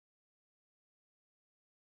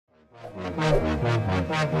Almost.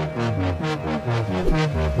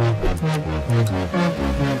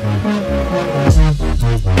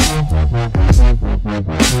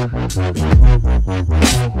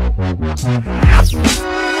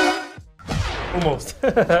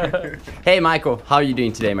 Hey Michael, how are you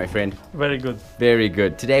doing today, my friend? Very good. Very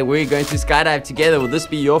good. Today we're going to skydive together. Will this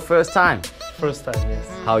be your first time? First time, yes.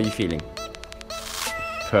 How are you feeling?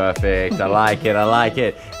 Perfect. I like it. I like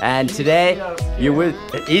it. And today you will.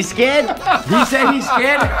 He's scared? He said he's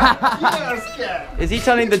scared? You are scared. Is he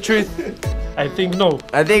telling the truth? I think no.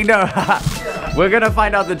 I think no. We're gonna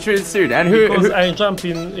find out the truth soon. And who? Because I jump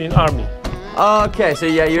in army. Okay, so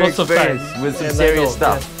yeah, you're Lots of experienced times. with some And serious I know,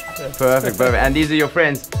 stuff. yes. Perfect, perfect. And these are your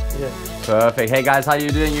friends? Yes. Perfect. Hey guys, how you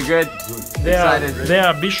doing? You good? They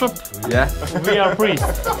are bishop. Yeah. We are priest.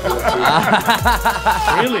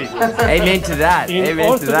 Really? Amen to that. In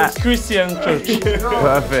Amen to that. Orthodox Christian church.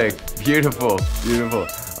 Perfect. Beautiful. Beautiful.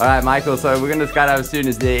 All right, Michael. So we're gonna skydive soon.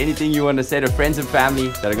 Is there anything you want to say to friends and family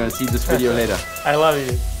that are gonna see this video later? I love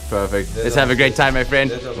you. Perfect. Let's have a great time, my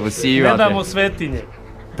friend. We'll see you out Gledamo there. svetinje.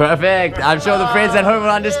 Perfect. I'm sure the friends at home will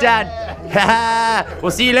understand.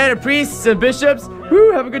 We'll see you later, priests and bishops.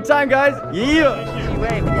 Woo, have a good time, guys. Yeah.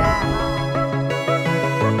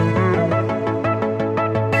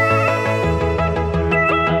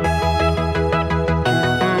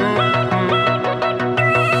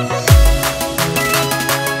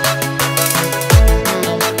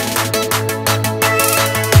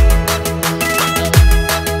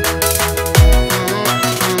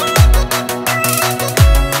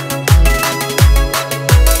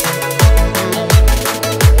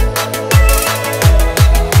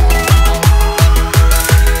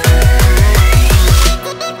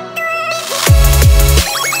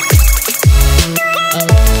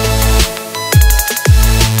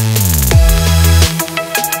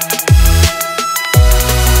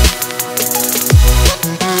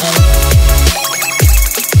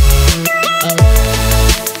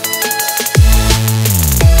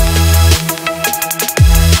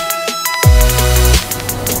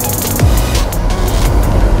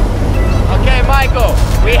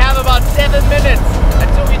 We have about 7 minutes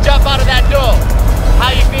until we jump out of that door.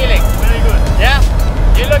 How are you feeling? Very good. Yeah?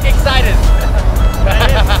 You look excited.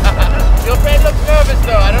 Your friend looks nervous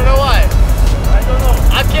though, I don't know why. I don't know.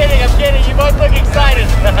 I'm kidding, you both look excited.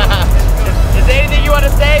 Is there anything you want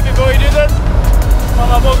to say before we do this?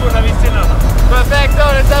 Hvala Bogu na visinama. Perfecto,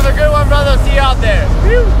 let's have a good one, brother. See you out there.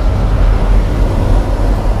 Woo.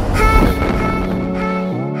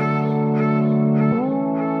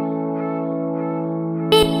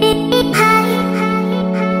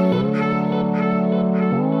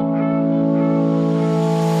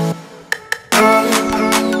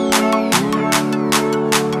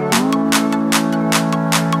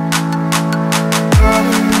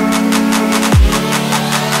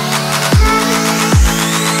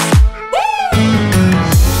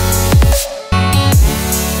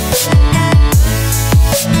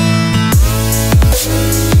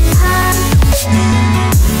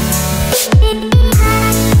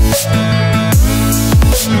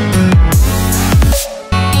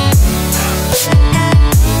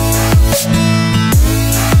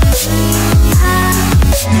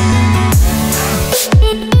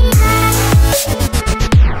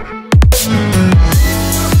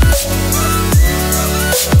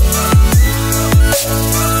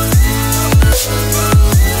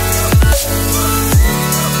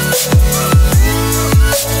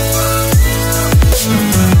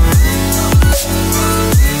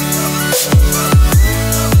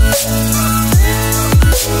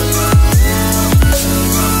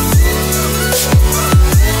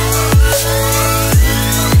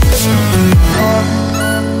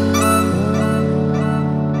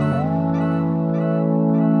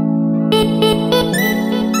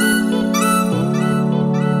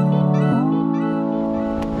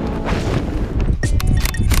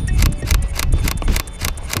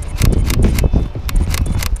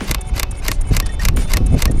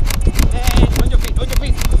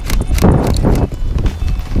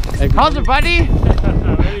 How's it, buddy?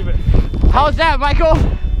 How's that, Michael?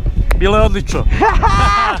 Bilo je odlično.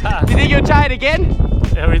 You think you'll try it again?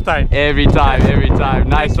 Every time. Every time, every time.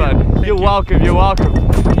 Nice one. You're welcome, you're welcome.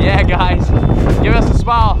 Yeah, guys. Give us a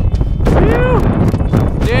smile. Woo.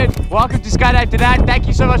 Dude, welcome to Skydive tonight. Thank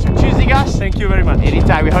you so much for choosing us. Thank you very much.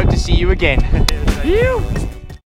 Anytime, we hope to see you again.